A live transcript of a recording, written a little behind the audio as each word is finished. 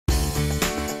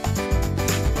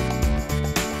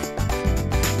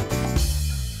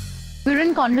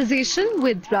interesting conversation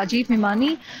with Rajiv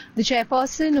Memani, the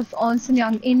chairperson of Ernst &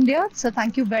 Young India. So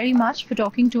thank you very much for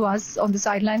talking to us on the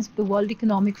sidelines of the World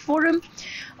Economic Forum.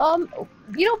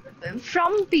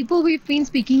 From people we've been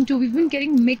speaking to, we've been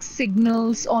getting mixed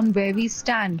signals on where we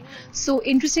stand. So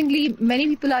interestingly, many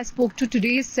people I spoke to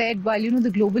today said while, the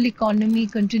global economy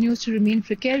continues to remain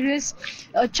precarious,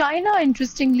 China,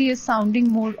 interestingly, is sounding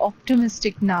more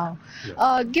optimistic now.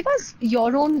 Give us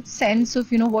your own sense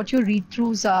of, what your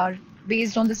read-throughs are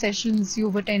based on the sessions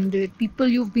you've attended, people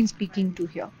you've been speaking to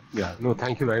here. Yeah, no,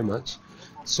 thank you very much.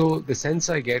 So the sense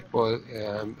I get,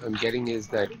 I'm getting is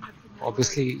that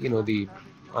obviously, the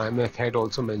IMF had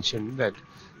also mentioned that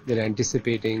they're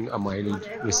anticipating a mild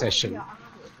recession,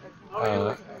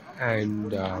 but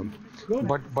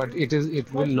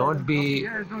it will not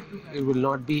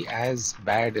be as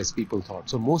bad as people thought.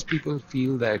 So most people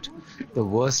feel that the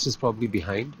worst is probably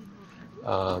behind.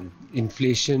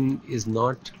 Inflation is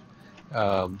not.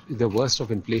 The worst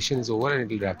of inflation is over, and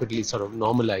it will rapidly sort of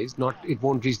normalize. It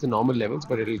won't reach the normal levels,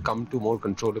 but it will come to more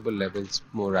controllable levels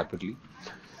more rapidly.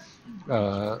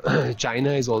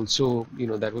 China is also,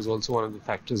 that was also one of the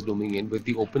factors looming in. With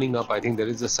the opening up, I think there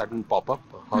is a sudden pop-up.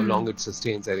 How long it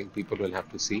sustains, I think people will have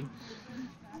to see.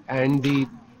 And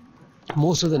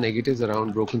most of the negatives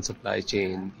around broken supply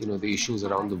chain, the issues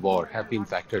around the war have been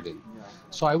factored in.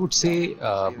 So I would say,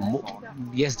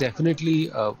 yes, definitely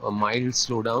a mild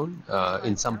slowdown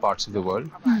in some parts of the world.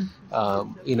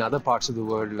 In other parts of the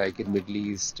world, like in Middle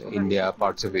East, India,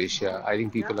 parts of Asia, I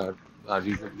think people are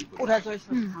reasonably good.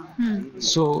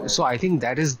 So I think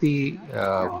that is the.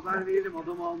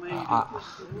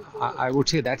 I would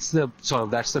say that's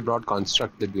the broad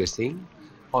construct that we are seeing.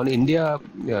 On India,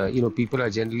 people are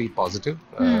generally positive.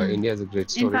 India is a great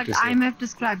story. In fact, IMF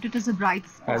described it as a bright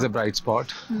spot. As a bright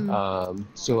spot.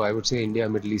 So I would say India,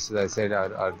 Middle East, as I said,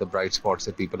 are the bright spots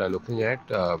that people are looking at.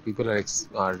 People are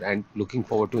looking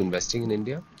forward to investing in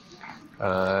India.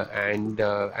 And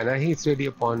I think it's really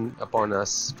upon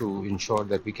us to ensure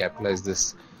that we capitalize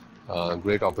this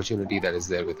great opportunity that is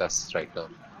there with us right now.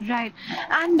 Right.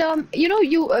 And,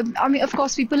 of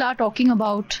course, people are talking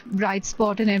about bright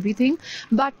spot and everything,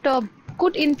 but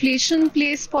could inflation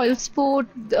play spoilsport?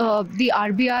 The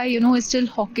RBI, is still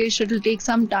hawkish. It will take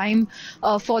some time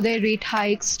for their rate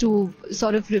hikes to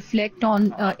sort of reflect on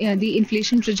the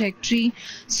inflation trajectory.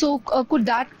 So could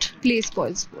that play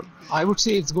spoilsport? I would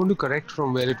say it's going to correct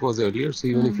from where it was earlier. So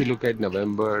even if you look at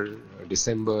November,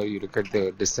 December, you look at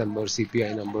the December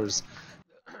CPI numbers,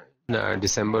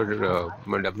 December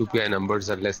WPI numbers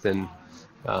are less than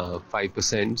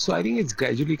 5%. So I think it's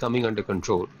gradually coming under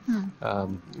control.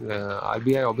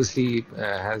 RBI obviously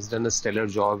has done a stellar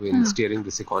job in steering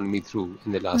this economy through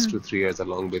in the last 2-3 years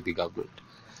along with the government.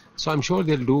 So I'm sure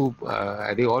they'll do,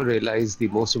 they all realize the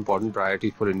most important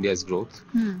priority for India is growth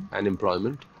and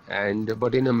employment.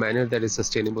 But in a manner that is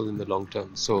sustainable in the long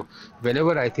term. So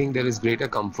whenever I think there is greater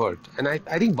comfort, and I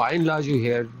think by and large you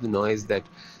hear the noise that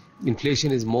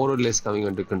inflation is more or less coming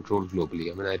under control globally.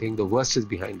 I mean, I think the worst is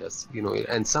behind us,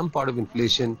 and some part of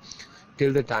inflation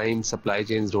till the time supply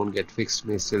chains don't get fixed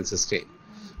may still sustain,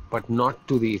 but not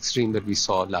to the extreme that we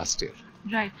saw last year.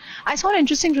 Right. I saw an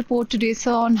interesting report today,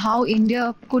 sir, on how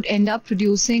India could end up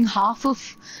producing half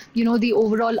of, the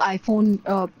overall iPhone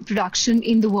production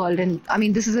in the world. And I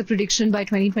mean, this is a prediction by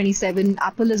 2027.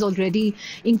 Apple is already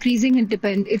increasing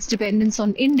its dependence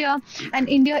on India, and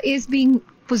India is being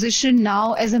positioned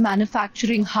now as a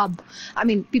manufacturing hub. I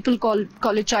mean, people call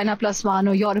it China +1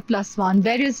 or Europe +1,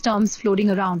 various terms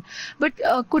floating around. But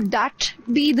could that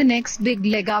be the next big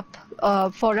leg up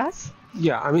for us?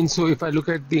 Yeah, I mean, so if I look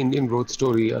at the Indian growth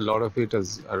story, a lot of it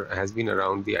has been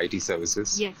around the IT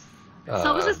services. Yes.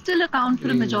 Services still account for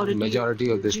a majority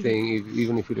of this thing.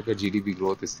 Even if you look at GDP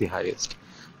growth, it's the highest.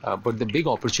 But the big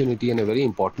opportunity and a very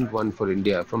important one for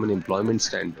India from an employment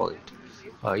standpoint,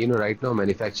 right now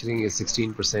manufacturing is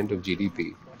 16% of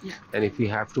GDP. Yeah. And if we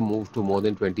have to move to more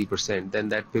than 20%, then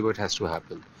that pivot has to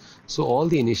happen. So all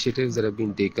the initiatives that have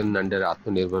been taken under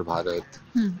Atmanirbhar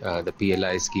Bharat, the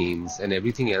PLI schemes and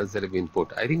everything else that have been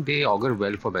put, I think they augur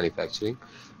well for manufacturing.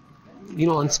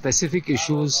 On specific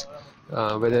issues,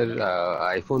 whether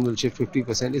iPhone will shift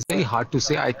 50%, it's very hard to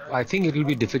say. I think it will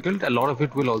be difficult. A lot of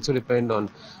it will also depend on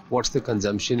what's the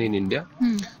consumption in India.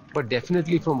 But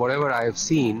definitely from whatever I have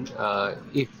seen,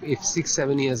 if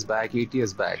 6-7 years back, 8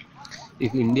 years back,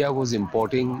 if India was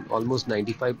importing almost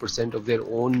 95% of their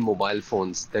own mobile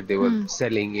phones that they were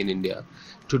selling in India,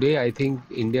 today I think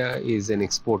India is an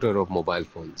exporter of mobile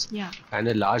phones. Yeah. And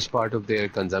a large part of their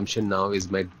consumption now is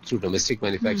met through domestic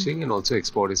manufacturing, and also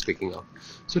export is picking up.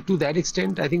 So to that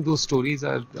extent, I think those stories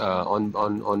are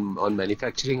on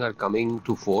manufacturing are coming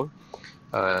to fore.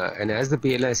 And as the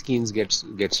PLI schemes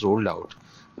gets rolled out,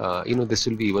 this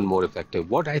will be even more effective.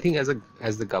 What I think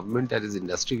as the government, as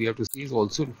industry, we have to see is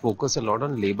also focus a lot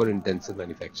on labor-intensive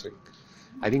manufacturing.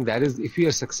 I think that is, if we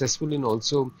are successful in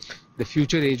also the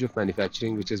future age of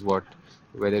manufacturing, which is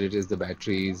whether it is the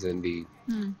batteries and the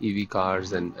EV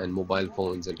cars and mobile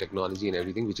phones and technology and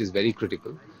everything, which is very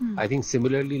critical. I think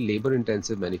similarly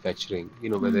labor-intensive manufacturing,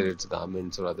 whether it's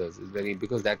garments or others, is very,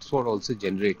 because that's what also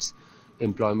generates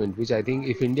employment, which I think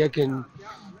if India can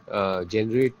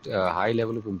generate a high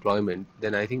level of employment,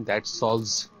 then I think that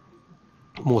solves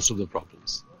most of the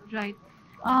problems. Right.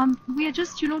 We are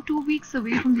just 2 weeks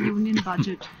away from the union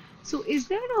budget. So is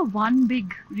there a one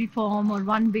big reform or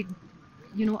one big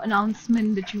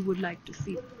announcement that you would like to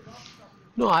see?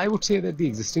 No, I would say that the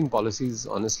existing policies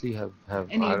honestly are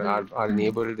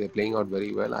enabled. They're playing out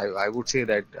very well. I would say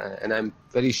that, and I'm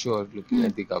very sure, looking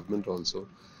at the government also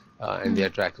and their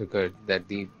track record, that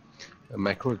the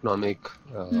macroeconomic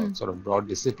sort of broad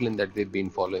discipline that they've been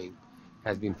following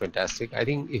has been fantastic. I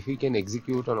think if we can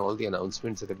execute on all the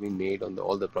announcements that have been made, on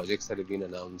all the projects that have been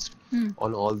announced,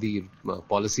 on all the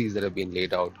policies that have been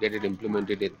laid out, get it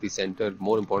implemented at the center,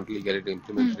 more importantly, get it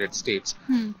implemented at states.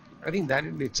 I think that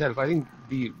in itself, I think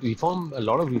the reform, a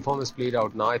lot of reform has played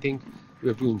out. Now I think we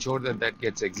have to ensure that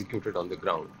gets executed on the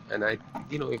ground. And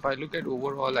if I look at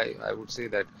overall, I would say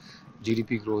that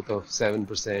GDP growth of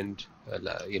 7%,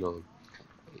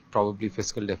 probably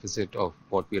fiscal deficit of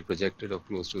what we had projected of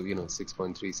close to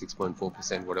 6.3,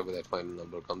 6.4%, whatever that final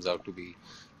number comes out to be,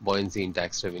 buoyancy in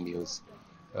tax revenues.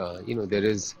 There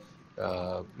is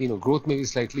growth may be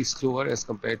slightly slower as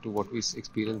compared to what we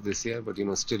experienced this year, but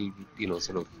still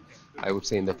sort of, I would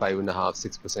say, in the 5.5,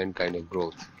 6% kind of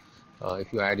growth.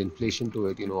 If you add inflation to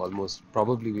it, almost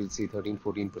probably we'll see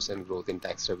 13-14% growth in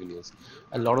tax revenues.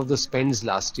 A lot of the spends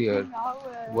last year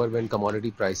were when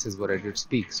commodity prices were at its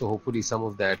peak. So hopefully some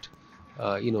of that,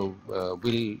 will,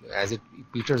 as it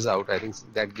peters out, I think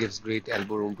that gives great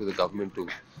elbow room to the government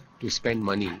to spend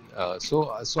money.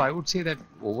 So I would say that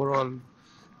overall,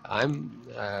 I'm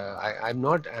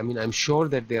sure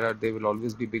that there will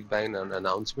always be big bang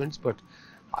announcements, but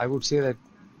I would say that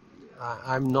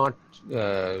I'm not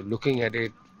looking at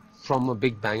it from a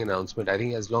big bang announcement. I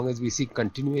think as long as we see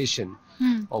continuation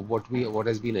of what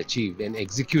has been achieved and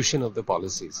execution of the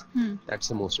policies, that's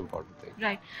the most important thing.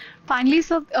 Right. Finally,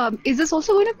 so is this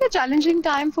also going to be a challenging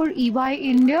time for EY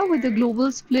India with the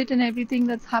global split and everything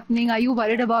that's happening? Are you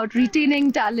worried about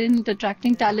retaining talent,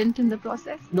 attracting talent in the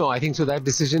process? No, I think so. That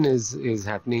decision is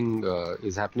happening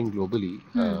globally.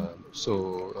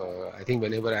 I think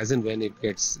whenever, as and when it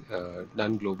gets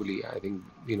done globally, I think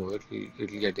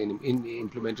it'll get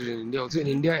implemented in India. Also in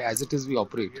India, as it is, we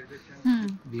operate.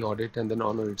 The audit and the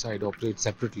non-audit side operate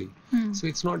separately. So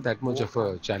it's not that much of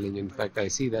a challenge. In fact, I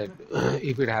see that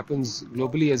if it happens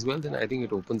globally as well, then I think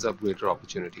it opens up greater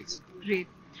opportunities. Great.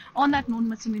 On that note,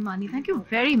 Mr. Memani, thank you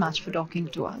very much for talking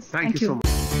to us. Thank you so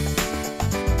much.